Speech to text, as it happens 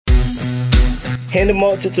In the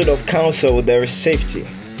multitude of counsel, there is safety.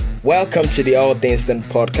 Welcome to the All Things Done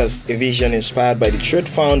podcast, a vision inspired by the truth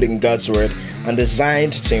found in God's Word and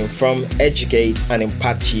designed to inform, educate, and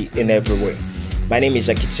impact you in every way. My name is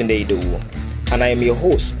Akitunde Idowu, and I am your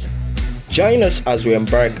host. Join us as we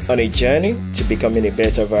embark on a journey to becoming a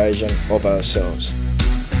better version of ourselves.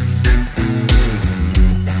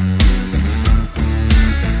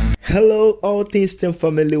 Hello, All Things Done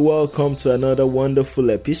family. Welcome to another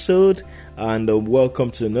wonderful episode, and welcome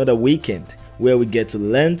to another weekend where we get to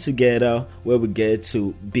learn together, where we get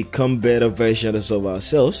to become better versions of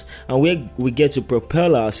ourselves, and where we get to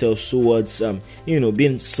propel ourselves towards,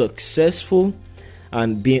 being successful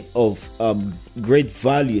and being of great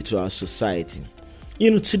value to our society.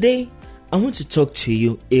 Today I want to talk to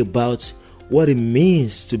you about what it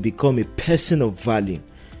means to become a person of value.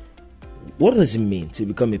 What does it mean to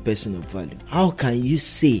become a person of value? How can you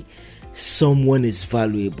say someone is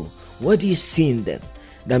valuable? What do you see in them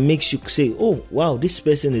that makes you say, oh, wow, this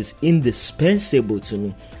person is indispensable to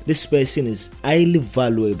me. This person is highly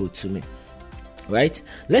valuable to me, right?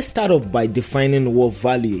 Let's start off by defining what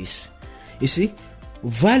value is. You see,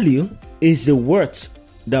 value is the worth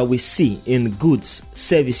that we see in goods,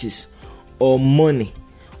 services, or money,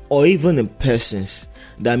 or even in persons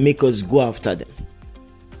that make us go after them.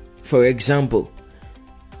 For example,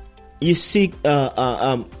 you see,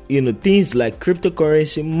 things like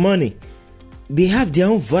cryptocurrency, money. They have their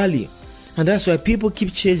own value, and that's why people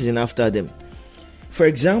keep chasing after them. For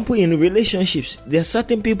example, in relationships, there are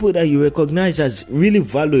certain people that you recognize as really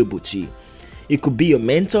valuable to you. It could be your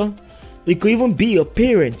mentor, it could even be your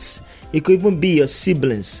parents, it could even be your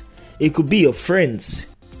siblings, it could be your friends.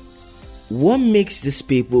 What makes these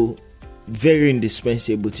people very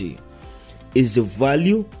indispensable to you is the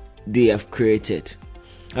value they have created.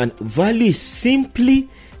 And value is simply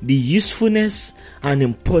the usefulness and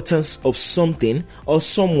importance of something or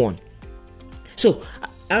someone. So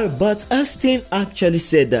Albert Einstein actually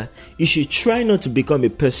said that you should try not to become a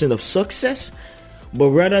person of success, but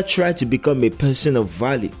rather try to become a person of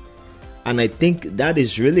value. And I think that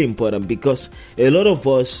is really important, because a lot of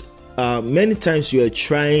us, many times we are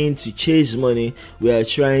trying to chase money, we are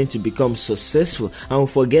trying to become successful, and we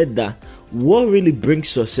forget that what really brings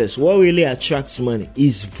success, what really attracts money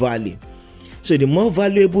is value. So the more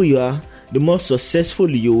valuable you are, the more successful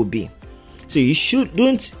you will be. So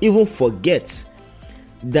don't even forget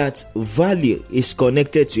that value is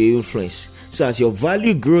connected to your influence. So as your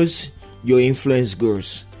value grows, your influence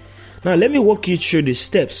grows. Now let me walk you through the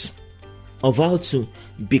steps of how to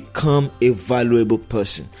become a valuable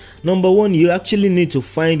person. Number one, you actually need to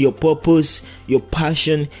find your purpose, your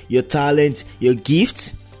passion, your talent, your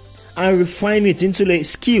gift, and refine it into a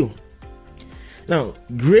skill. Now,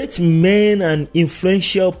 great men and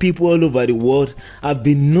influential people all over the world have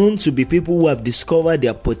been known to be people who have discovered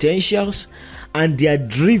their potentials and they are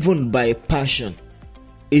driven by a passion.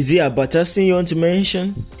 Is it Albert Einstein you want to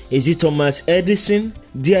mention? Is it Thomas Edison?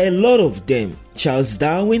 There are a lot of them. Charles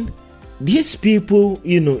Darwin. These people,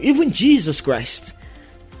 even Jesus Christ.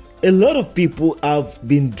 A lot of people have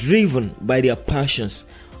been driven by their passions.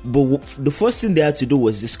 But the first thing they had to do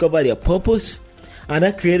was discover their purpose, and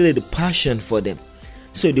that created a passion for them.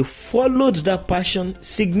 So they followed that passion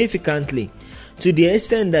significantly, to the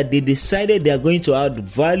extent that they decided they are going to add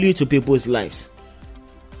value to people's lives.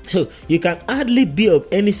 So you can hardly be of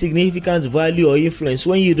any significant value or influence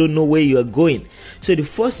when you don't know where you are going. So the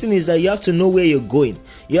first thing is that you have to know where you're going.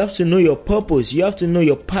 You have to know your purpose. You have to know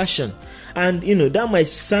your passion. And that might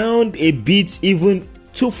sound a bit even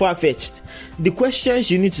too far-fetched. The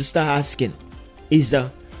questions you need to start asking is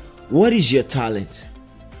that, what is your talent?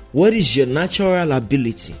 What is your natural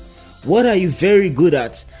ability? What are you very good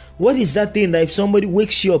at? What is that thing that if somebody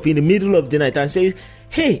wakes you up in the middle of the night and says,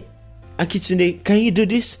 hey, Akitunde, can you do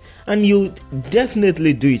this? And you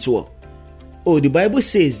definitely do it well. Oh, the Bible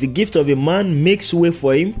says the gift of a man makes way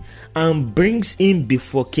for him and brings him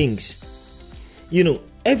before kings.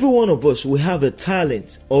 Every one of us will have a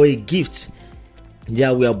talent or a gift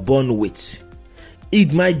that we are born with.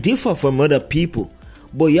 It might differ from other people,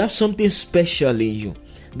 but you have something special in you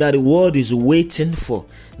that the world is waiting for,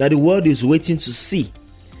 that the world is waiting to see.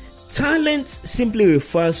 Talent simply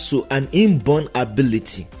refers to an inborn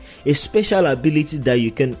ability, a special ability that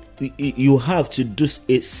you have to do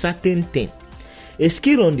a certain thing. A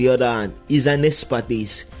skill, on the other hand, is an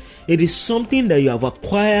expertise. It is something that you have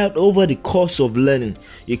acquired over the course of learning.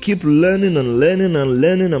 You keep learning and learning and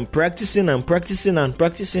learning and practicing and practicing and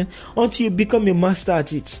practicing until you become a master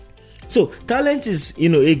at it. So talent is,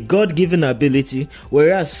 a God-given ability,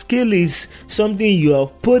 whereas skill is something you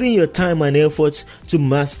have put in your time and effort to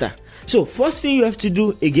master. So first thing you have to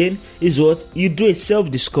do again is what? You do a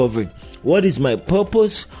self-discovery. What is my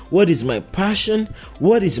purpose? What is my passion?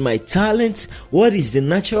 What is my talent? What is the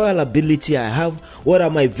natural ability I have? What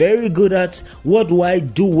am I very good at? What do I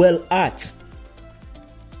do well at?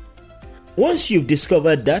 Once you've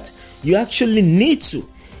discovered that, you actually need to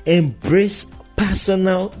embrace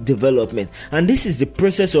personal development. And this is the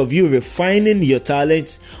process of you refining your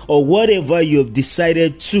talents or whatever you've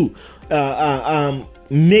decided to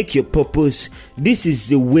make your purpose. This is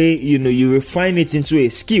the way you refine it into a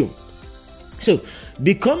skill. So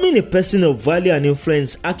becoming a person of value and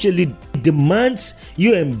influence actually demands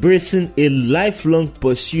you embracing a lifelong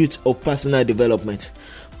pursuit of personal development.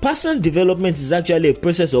 Personal development is actually a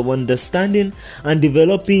process of understanding and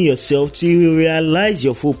developing yourself to realize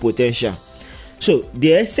your full potential. So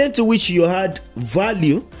the extent to which you add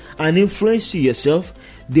value and influence to yourself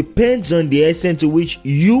depends on the extent to which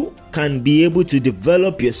you can be able to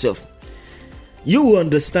develop yourself. You will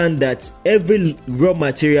understand that every raw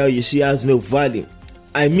material you see has no value.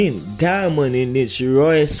 I mean, diamond in its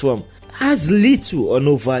rawest form has little or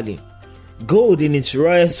no value. Gold in its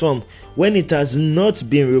rawest form, when it has not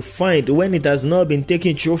been refined, when it has not been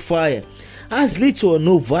taken through fire, has little or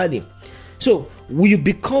no value. So you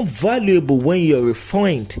become valuable when you're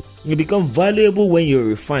refined. You become valuable when you're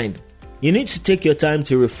refined. You need to take your time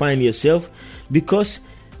to refine yourself, because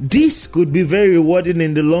this could be very rewarding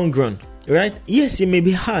in the long run. Right? Yes, it may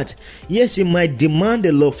be hard. Yes, it might demand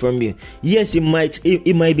a lot from you. Yes, it might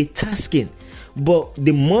be tasking. But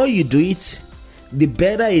the more you do it, the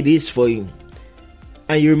better it is for you.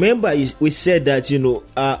 And you remember we said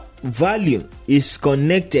that value is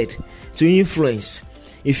connected to influence.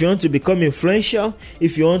 If you want to become influential,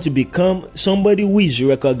 if you want to become somebody who is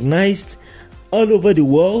recognized all over the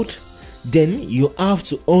world, then you have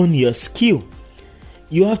to own your skill.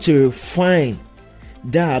 You have to refine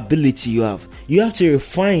that ability you have. You have to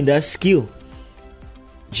refine that skill.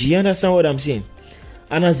 Do you understand what I'm saying?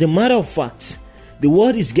 And as a matter of fact, the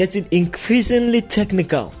world is getting increasingly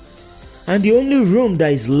technical, and the only room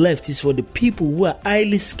that is left is for the people who are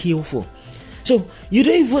highly skillful. So you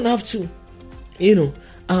don't even have to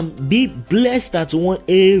be blessed at one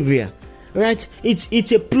area, right?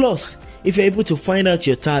 It's a plus if you're able to find out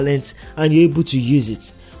your talent and you're able to use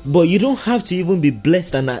it. But you don't have to even be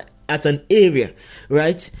blessed at an area,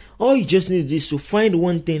 right? All you just need is to find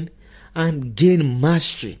one thing and gain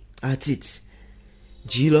mastery at it.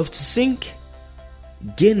 Do you love to sing?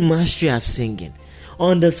 Gain mastery at singing.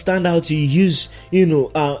 Understand how to use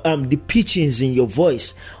the pitchings in your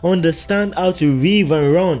voice. Understand how to weave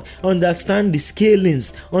and run. Understand the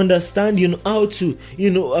scalings. Understand how to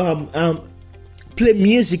play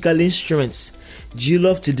musical instruments. Do you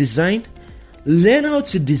love to design? Learn how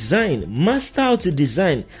to design, master how to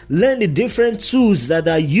design, learn the different tools that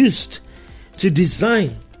are used to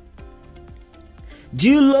design.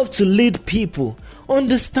 Do you love to lead people?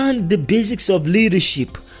 Understand the basics of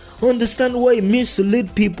leadership. Understand what it means to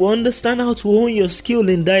lead people. Understand how to own your skill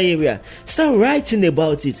in that area. Start writing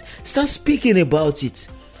about it. Start speaking about it.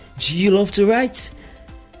 Do you love to write?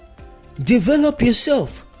 Develop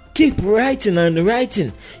yourself. Keep writing and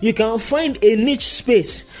writing. You can find a niche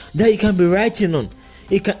space that you can be writing on.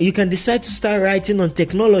 You can decide to start writing on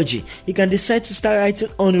technology. You can decide to start writing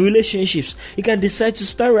on relationships. You can decide to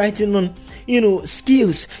start writing on,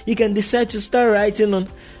 skills. You can decide to start writing on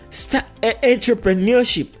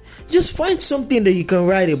entrepreneurship. Just find something that you can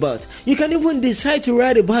write about. You can even decide to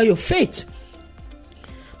write about your faith.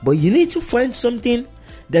 But you need to find something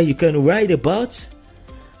that you can write about,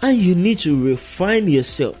 and you need to refine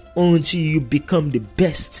yourself until you become the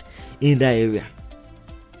best in that area.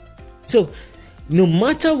 So, no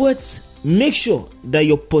matter what, make sure that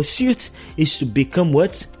your pursuit is to become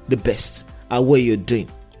the best at what you're doing.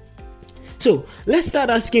 So, let's start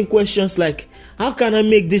asking questions like, how can I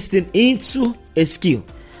make this thing into a skill?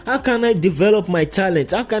 How can I develop my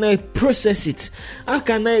talent? How can I process it? How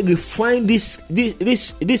can I refine this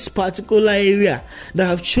particular area that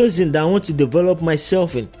I've chosen that I want to develop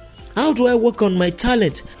myself in? How do I work on my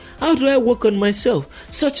talent? How do I work on myself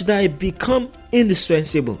such that I become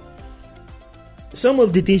indispensable? Some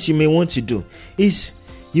of the things you may want to do is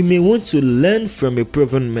you may want to learn from a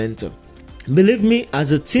proven mentor. Believe me,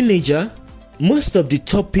 as a teenager, most of the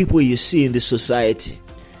top people you see in the society,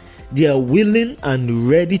 they are willing and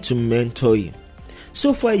ready to mentor you.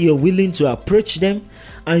 So far, you're willing to approach them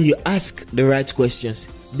and you ask the right questions.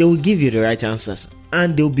 They will give you the right answers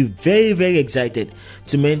and they'll be very, very excited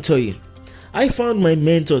to mentor you. I found my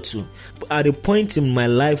mentor too at a point in my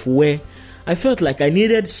life where I felt like I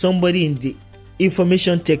needed somebody in the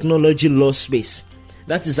information technology law space.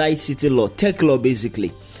 That is ICT law, tech law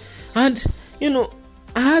basically. And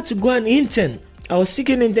I had to go and intern. I was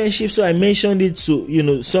seeking internship, so I mentioned it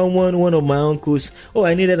to someone, one of my uncles. Oh,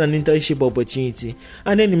 I needed an internship opportunity,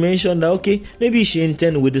 and then he mentioned that okay, maybe you should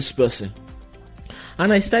intern with this person.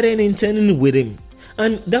 And I started interning with him,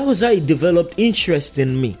 and that was how he developed interest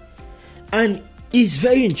in me. And he's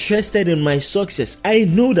very interested in my success. I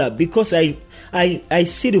know that because I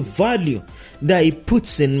see the value that he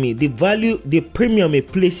puts in me, the value, the premium he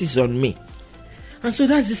places on me. And so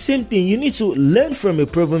that's the same thing. You need to learn from a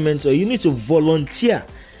proven mentor. You need to volunteer.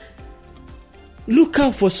 Look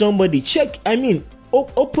out for somebody. Open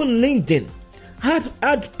LinkedIn.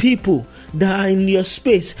 Add people that are in your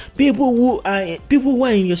space. People who are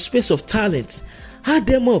in your space of talent. Add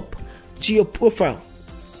them up to your profile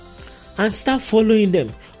and start following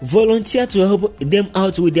them. Volunteer to help them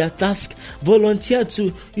out with their task. Volunteer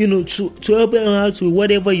to help them out with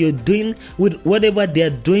whatever you're doing, with whatever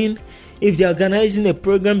they're doing. If they're organizing a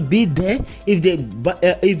program, be there. If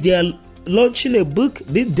they are launching a book,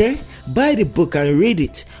 be there. Buy the book and read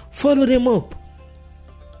it. Follow them up.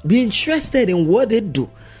 Be interested in what they do.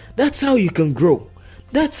 That's how you can grow.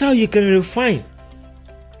 That's how you can refine.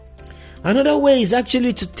 Another way is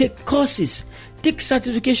actually to take courses, take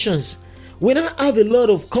certifications. We now have a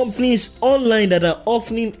lot of companies online that are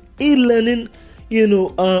offering e-learning,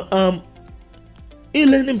 e-learning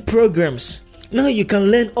programs. Now you can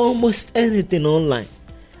learn almost anything online.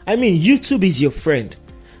 YouTube is your friend.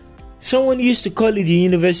 Someone used to call it the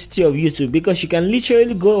University of YouTube because you can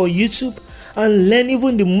literally go on YouTube and learn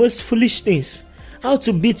even the most foolish things. How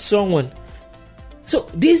to beat someone. So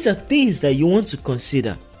these are things that you want to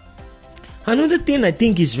consider. Another thing I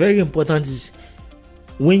think is very important is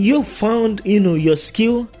when you found your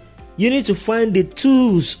skill, you need to find the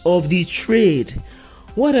tools of the trade.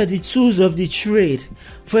 What are the tools of the trade?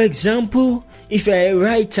 For example, if you're a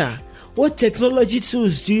writer, what technology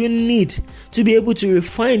tools do you need to be able to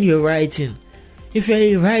refine your writing? If you're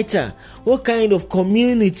a writer, what kind of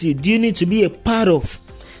community do you need to be a part of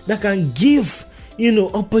that can give,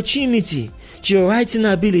 opportunity to your writing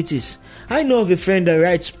abilities? I know of a friend that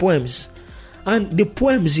writes poems, and the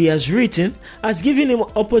poems he has written has given him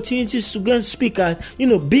opportunities to go and speak at,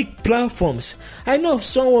 big platforms. I know of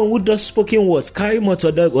someone who does spoken words, Karimot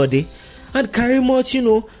Odegode, and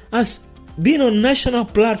Karimot, has been on national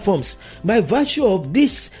platforms by virtue of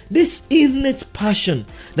this innate passion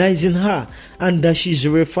that is in her and that she's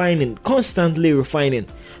constantly refining.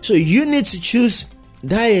 So you need to choose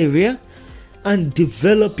that area and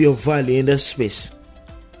develop your value in that space.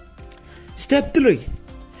 Step 3,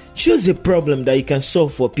 choose a problem that you can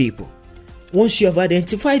solve for people. Once you have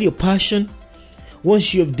identified your passion,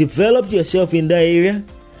 once you have developed yourself in that area,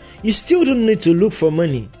 you still don't need to look for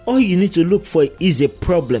money. All you need to look for is a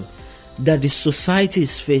problem that the society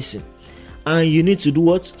is facing, and you need to do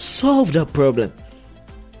what? Solve that problem.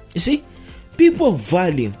 You see, people of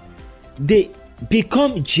value, they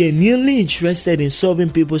become genuinely interested in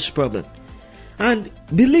solving people's problems. And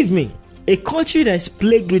believe me, a country that is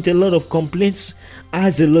plagued with a lot of complaints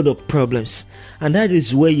has a lot of problems, and that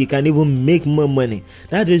is where you can even make more money.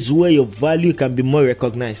 That is where your value can be more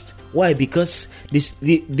recognized. Why? Because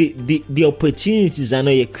the opportunities are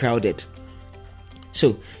not yet crowded.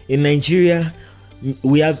 So in Nigeria,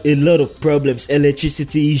 we have a lot of problems.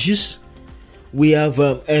 Electricity issues. We have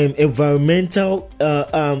environmental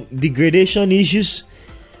degradation issues.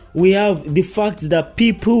 We have the fact that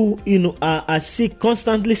people, are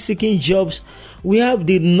constantly seeking jobs. We have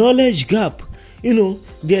the knowledge gap.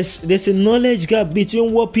 There's a knowledge gap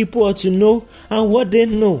between what people ought to know and what they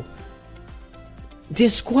know.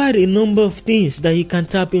 There's quite a number of things that you can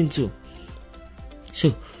tap into.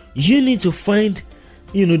 So you need to find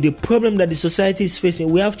the problem that the society is facing.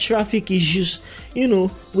 We have traffic issues.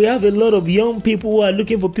 We have a lot of young people who are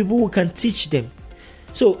looking for people who can teach them.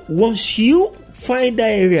 So once you find that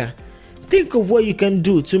area, think of what you can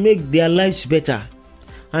do to make their lives better.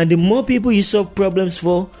 And the more people you solve problems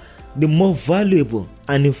for, the more valuable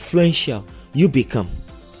and influential you become.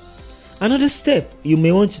 Another step you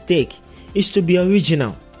may want to take is to be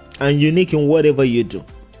original and unique in whatever you do.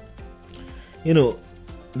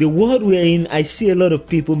 The world we're in, I see a lot of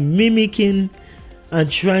people mimicking and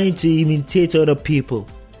trying to imitate other people.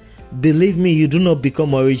 Believe me, you do not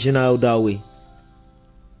become original that way.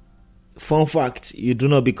 Fun fact, you do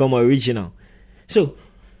not become original. So,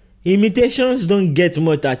 imitations don't get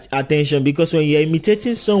much attention because when you're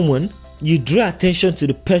imitating someone, you draw attention to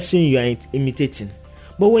the person you are imitating.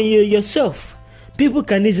 But when you're yourself, people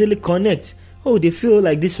can easily connect. Oh, they feel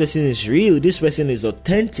like this person is real, this person is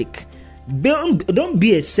authentic. Don't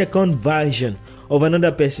be a second version of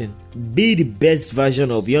another person. Be the best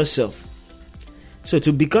version of yourself. So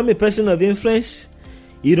to become a person of influence,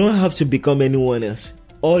 you don't have to become anyone else.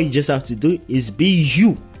 All you just have to do is be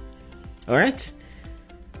you. Alright?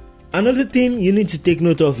 Another thing you need to take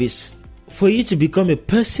note of is, for you to become a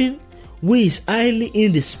person who is highly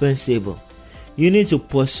indispensable, you need to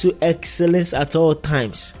pursue excellence at all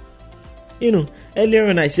times. Earlier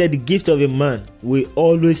on I said the gift of a man will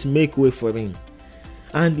always make way for him.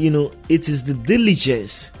 And it is the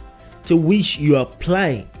diligence to which you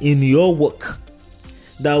apply in your work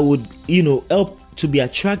that would, help to be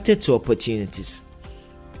attracted to opportunities.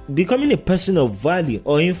 Becoming a person of value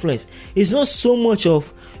or influence is not so much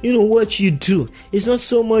of, what you do. It's not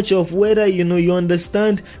so much of whether, you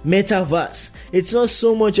understand metaverse. It's not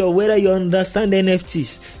so much of whether you understand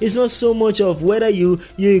NFTs. It's not so much of whether you're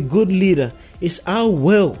a good leader. It's how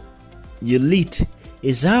well you lead.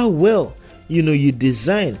 It's how well, you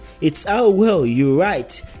design. It's how well you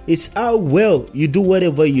write. It's how well you do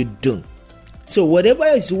whatever you do. So whatever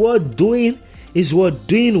is worth doing is worth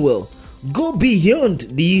doing well. Go beyond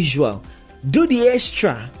the usual. Do the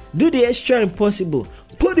extra. Do the extra impossible.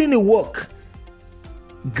 Put in the work.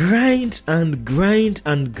 Grind and grind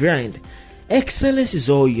and grind. Excellence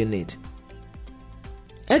is all you need.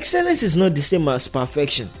 Excellence is not the same as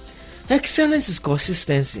perfection. Excellence is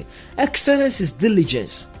consistency. Excellence is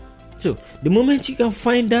diligence. So the moment you can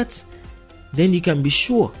find that, then you can be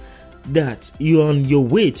sure that you're on your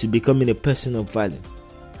way to becoming a person of value.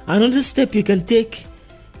 Another step you can take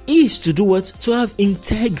is to do what? To have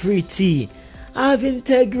integrity. Have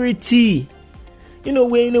integrity.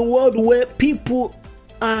 We're in a world where people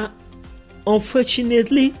are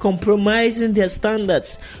unfortunately compromising their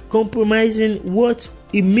standards, compromising what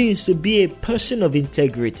it means to be a person of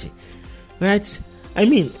integrity. Right?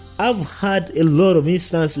 I've had a lot of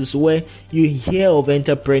instances where you hear of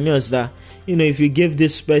entrepreneurs that, if you give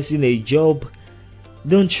this person a job,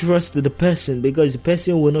 don't trust the person because the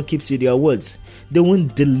person will not keep to their words. They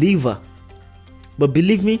won't deliver. But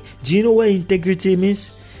believe me, do you know what integrity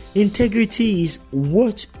means? Integrity is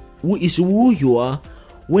who you are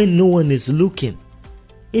when no one is looking.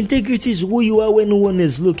 Integrity is who you are when no one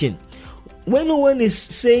is looking. When no one is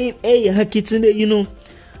saying, hey, Hakitunde,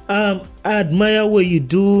 I admire what you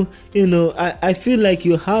do. I feel like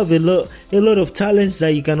you have a lot of talents that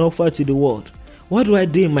you can offer to the world. What do I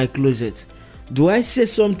do in my closet? Do I say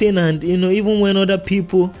something and even when other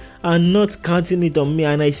people are not counting it on me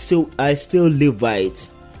and I still live by it?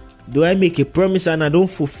 Do I make a promise and I don't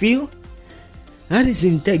fulfill? That is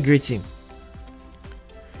integrity.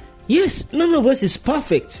 Yes, none of us is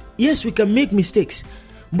perfect. Yes, we can make mistakes.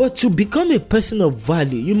 But to become a person of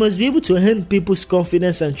value, you must be able to earn people's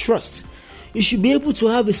confidence and trust. You should be able to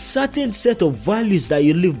have a certain set of values that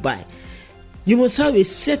you live by. You must have a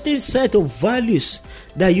certain set of values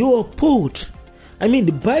that you uphold.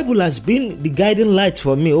 The Bible has been the guiding light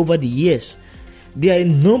for me over the years. There are a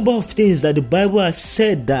number of things that the Bible has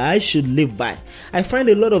said that I should live by. I find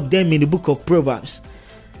a lot of them in the book of Proverbs.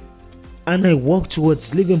 And I work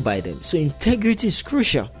towards living by them. So integrity is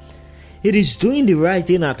crucial. It is doing the right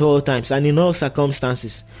thing at all times and in all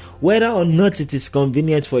circumstances, whether or not it is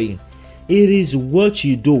convenient for you. It is what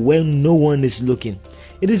you do when no one is looking.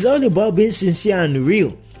 It is all about being sincere and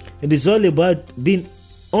real. It is all about being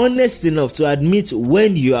honest enough to admit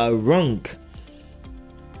when you are wrong.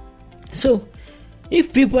 So,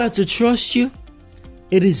 if people are to trust you,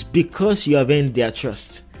 it is because you have earned their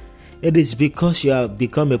trust. It is because you have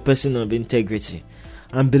become a person of integrity.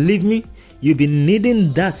 And believe me, you'll be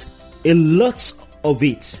needing that, a lot of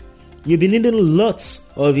it. You'll be needing lots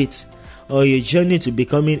of it on your journey to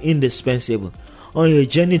becoming indispensable, on your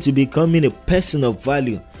journey to becoming a person of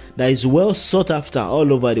value that is well sought after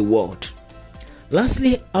all over the world.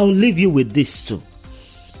 Lastly, I'll leave you with this too.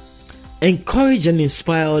 Encourage and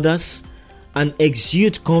inspire others and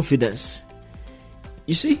exude confidence.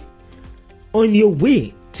 You see, on your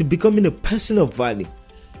way to becoming a person of value,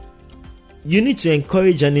 you need to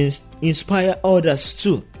encourage and inspire others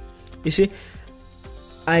too. You see,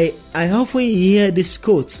 I often hear this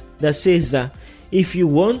quote that says that if you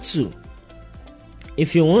want to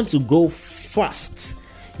go fast,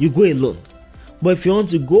 you go alone. But if you want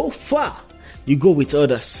to go far, you go with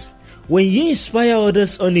others. When you inspire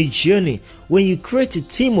others on a journey, when you create a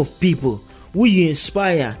team of people who you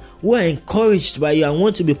inspire, who are encouraged by you and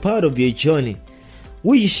want to be part of your journey,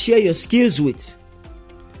 who you share your skills with,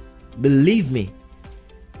 believe me,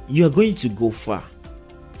 you are going to go far.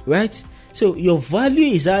 Right? So your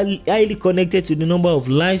value is highly connected to the number of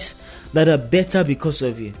lives that are better because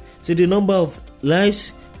of you. So the number of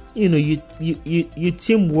lives you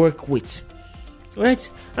teamwork with. Right?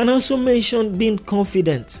 And also mention being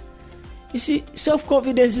confident. You see,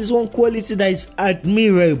 self-confidence is one quality that is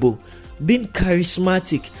admirable. Being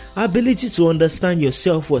charismatic, ability to understand your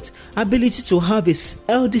self-worth, ability to have a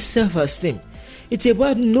healthy self-esteem. It's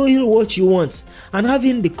about knowing what you want and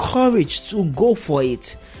having the courage to go for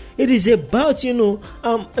it. It is about,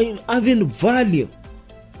 having value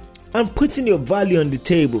and putting your value on the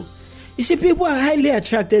table. You see, people are highly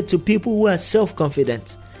attracted to people who are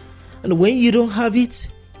self-confident. And when you don't have it,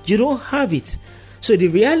 you don't have it. So the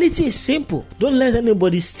reality is simple. Don't let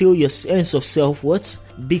anybody steal your sense of self-worth.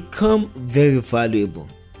 Become very valuable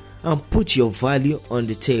and put your value on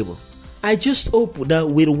the table. I just hope that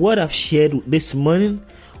with what I've shared this morning,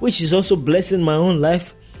 which is also blessing my own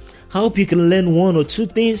life, I hope you can learn one or two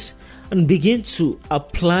things and begin to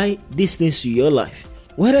apply these things to your life.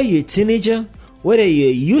 Whether you're a teenager, whether you're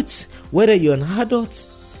a youth, whether you're an adult,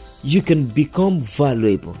 you can become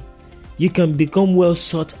valuable. You can become well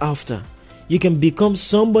sought after. You can become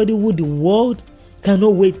somebody who the world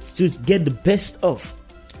cannot wait to get the best of.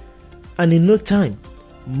 And in no time,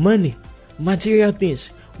 money, material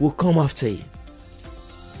things will come after you.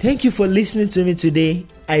 Thank you for listening to me today.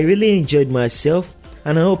 I really enjoyed myself,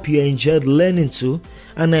 and I hope you enjoyed learning too.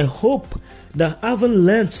 And I hope that having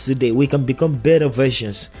learned today, we can become better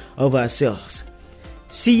versions of ourselves.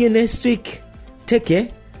 See you next week. Take care.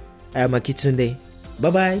 I am Akitunde.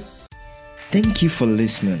 Bye-bye. Thank you for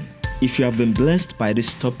listening. If you have been blessed by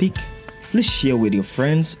this topic, please share with your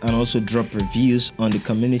friends and also drop reviews on the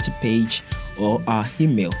community page or our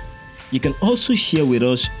email. You can also share with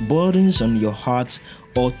us burdens on your heart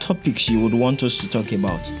or topics you would want us to talk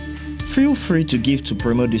about. Feel free to give to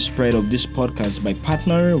promote the spread of this podcast by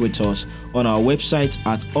partnering with us on our website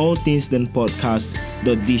at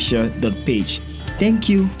allthingsdenpodcast.disha.page. Thank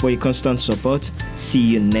you for your constant support. See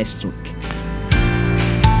you next week.